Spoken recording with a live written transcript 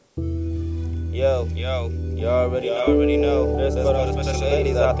You already know. This is for the special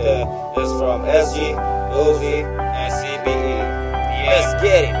ladies out there. This is from SG, Ozzie, and CBE. Let's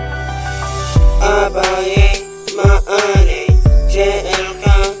get it. Abaiyay, maane, JLK,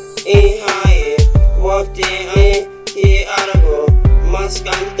 ihaye, wakti ane, ki arago,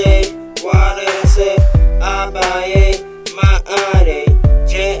 maskante, warese. Abaiyay, maane,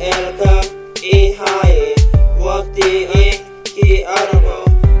 JLK, ihaye, wakti ane, ki arago,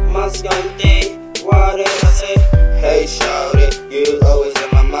 maskante, warese. Hey shawty, you always in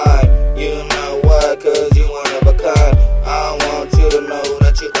my mind. You know why? Cause you one of a kind. I want you to know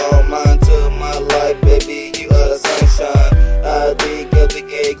that you all mine. To my life, baby, you are the sunshine. I think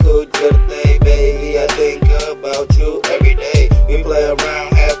Abaiyay could get a day, baby. I think about you every day. We play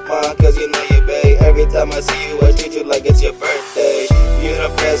around, have fun, cause you know you, babe. Every time I see you, I treat you like it's your birthday. You're the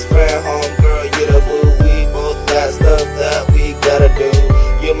best friend, homegirl, you're the boo. We both got stuff that we gotta do.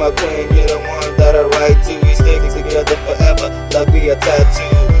 You're my queen, you're the one that I write to. We stick together forever like we a tattoo.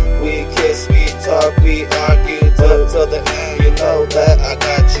 We kiss, we talk, we argue till the end. You know that I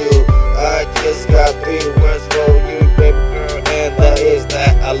got you. I just got 3 words for you, baby girl, and that is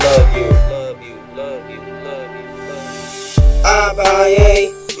that I love you. Love you, love you, love you, love you. Abaiyay,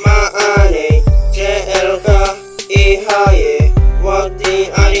 maane, JLK, ihaye, wakti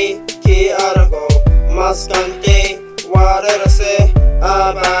ane, ki arago, maskante, warese.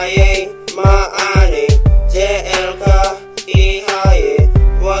 Abaiyay, maane, JLK, ihaye,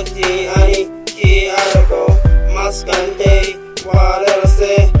 wakti ane, ki arago, maskante,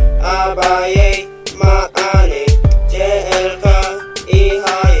 warese. Abaiyay, maane, JLK,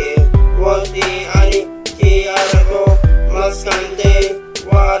 ihaye, wakti ane, ki arago, maskante,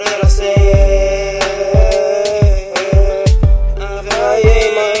 warese.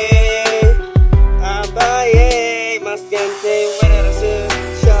 Abaiyay, maskante, warese.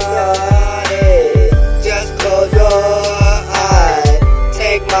 Just close your eyes,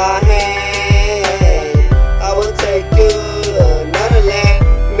 take my hand. I will take you to another land,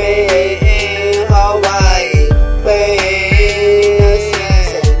 made in Hawaii. Please,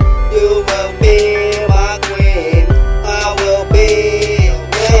 you will be my queen. I will be your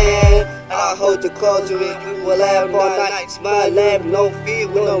man. I'll hold you closer and you will laugh all night. Smile, laugh, no fear,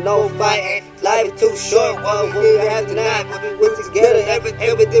 with no fighting. Life is too short, what we have tonight. We're together,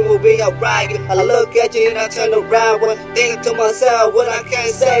 everything will be alright. I look at you and I turn around, thinking to myself what I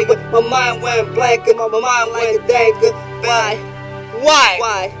can't say. My mind went blank and my mind went blank. Why?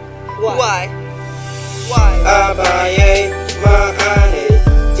 Abaiyay, maane,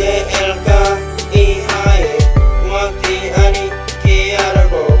 JLK, ihaye, wakti ane, ki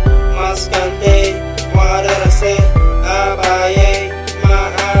arago, maskante, warese. Abaiyay,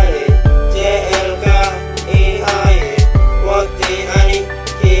 maane, JLK, ihaye, wakti ane,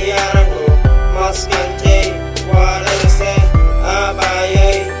 ki arago, maskante, warese.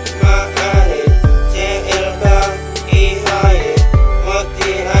 Abaiyay, maane, JLK, ihaye,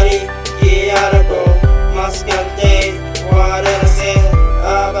 wakti ane, ki arago, maskante, warese.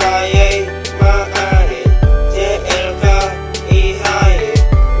 Abaiyay, maane, JLK, ihaye,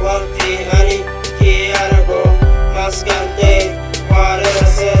 wakti ane, ki arago, maskante,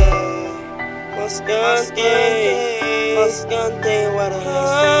 warese. Maskante, warese.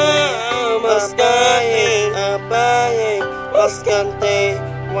 Abaiyay, maskante,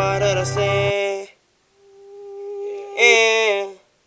 warese.